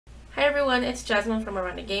Hi everyone, it's Jasmine from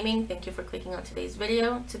Around Gaming. Thank you for clicking on today's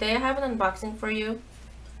video. Today I have an unboxing for you.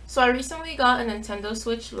 So I recently got a Nintendo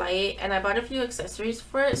Switch Lite and I bought a few accessories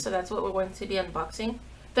for it, so that's what we're going to be unboxing.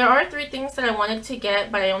 There are 3 things that I wanted to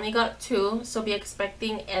get, but I only got 2, so be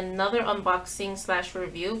expecting another unboxing /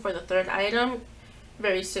 review for the 3rd item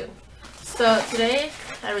very soon. So today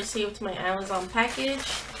I received my Amazon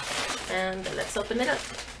package and let's open it up.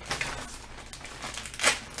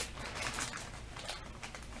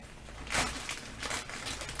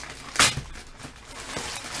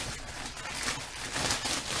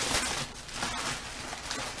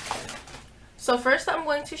 So first I'm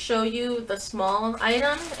going to show you the small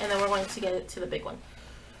item and then we're going to get to the big one.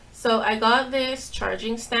 So I got this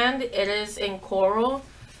charging stand. It is in coral.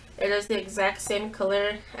 It is the exact same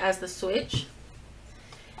color as the Switch.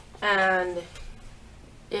 And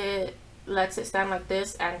it lets it stand like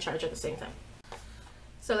this and charge at the same time.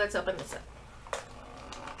 So let's open this up.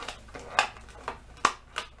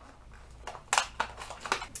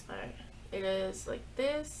 Alright, it is like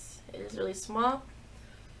this. It is really small.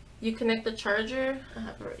 You connect the charger, I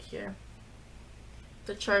have it right here,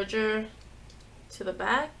 the charger to the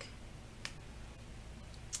back,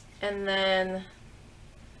 and then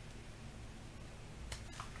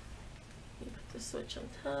you put the Switch on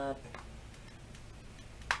top,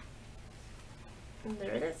 and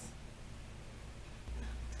there it is.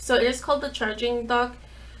 So it is called the charging dock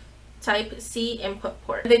Type C input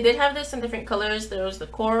port. They did have this in different colors. There was the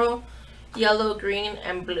coral, yellow, green,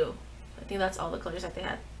 and blue. I think that's all the colors that they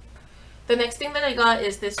had. The next thing that I got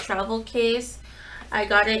is this travel case. I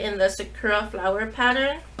got it in the sakura flower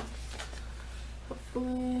pattern.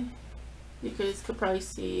 Hopefully you guys could probably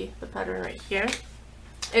see the pattern right here.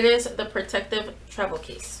 It is the protective travel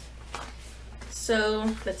case.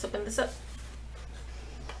 So let's open this up.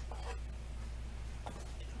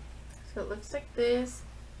 So it looks like this.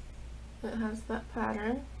 It has that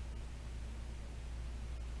pattern.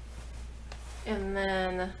 And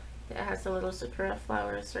then it has the little sakura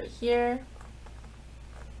flowers right here.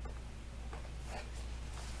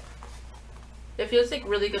 It feels like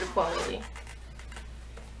really good quality.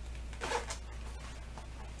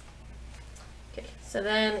 Okay, so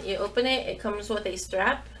then you open it. It comes with a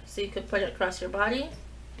strap, so you could put it across your body.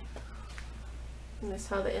 And this is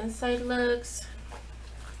how the inside looks.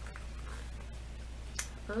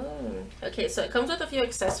 Oh, okay, so it comes with a few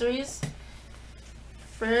accessories.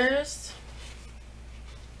 First,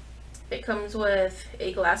 it comes with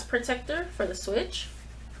a glass protector for the Switch,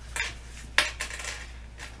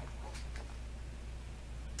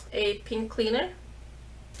 a pink cleaner.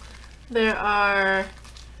 There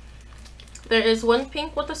is one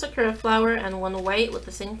pink with a sakura flower and one white with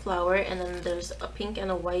the same flower, and then there's a pink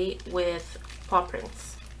and a white with paw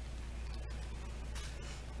prints.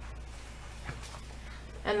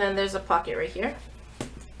 And then there's a pocket right here.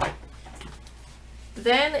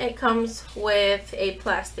 Then it comes with a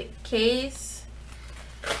plastic case,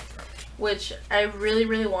 which I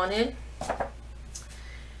really wanted,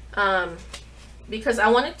 because I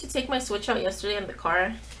wanted to take my Switch out yesterday in the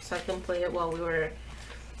car so I can play it while we were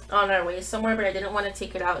on our way somewhere, but I didn't want to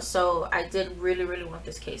take it out, so I did really want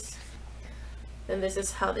this case. Then this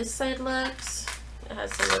is how this side looks. It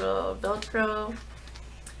has a little Velcro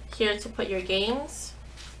here to put your games,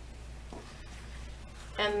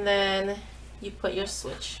 and then you put your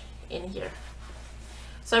Switch in here.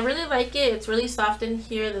 So I really like it. It's really soft in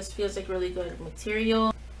here. This feels like really good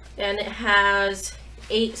material. And it has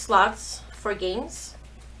 8 slots for games.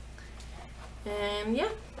 And yeah,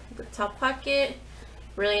 the top pocket,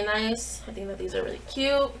 really nice. I think that these are really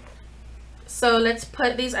cute. So let's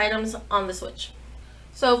put these items on the Switch.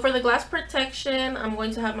 So for the glass protection, I'm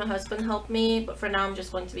going to have my husband help me, but for now I'm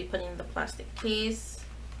just going to be putting the plastic case.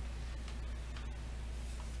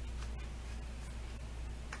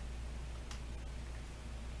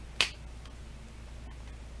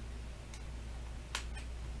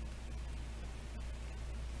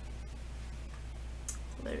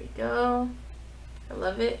 There we go. I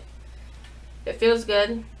love it. It feels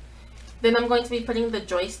good. Then I'm going to be putting the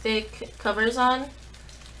joystick covers on.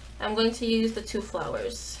 I'm going to use the 2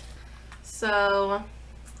 flowers. So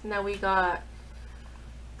now we got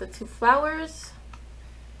the 2 flowers,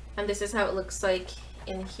 and this is how it looks like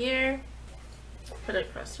in here. Put it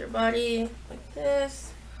across your body like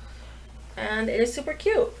this, and it is super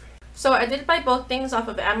cute. So I did buy both things off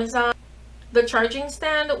of Amazon. The charging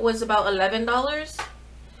stand was about $11.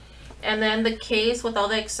 And then the case with all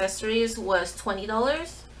the accessories was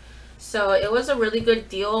 $20. So it was a really good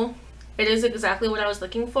deal. It is exactly what I was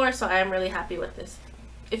looking for, so I am really happy with this.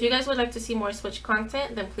 If you guys would like to see more Switch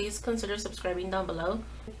content, then please consider subscribing down below.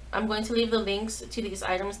 I'm going to leave the links to these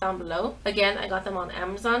items down below. Again, I got them on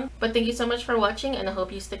Amazon. But thank you so much for watching, and I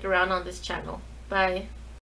hope you stick around on this channel. Bye.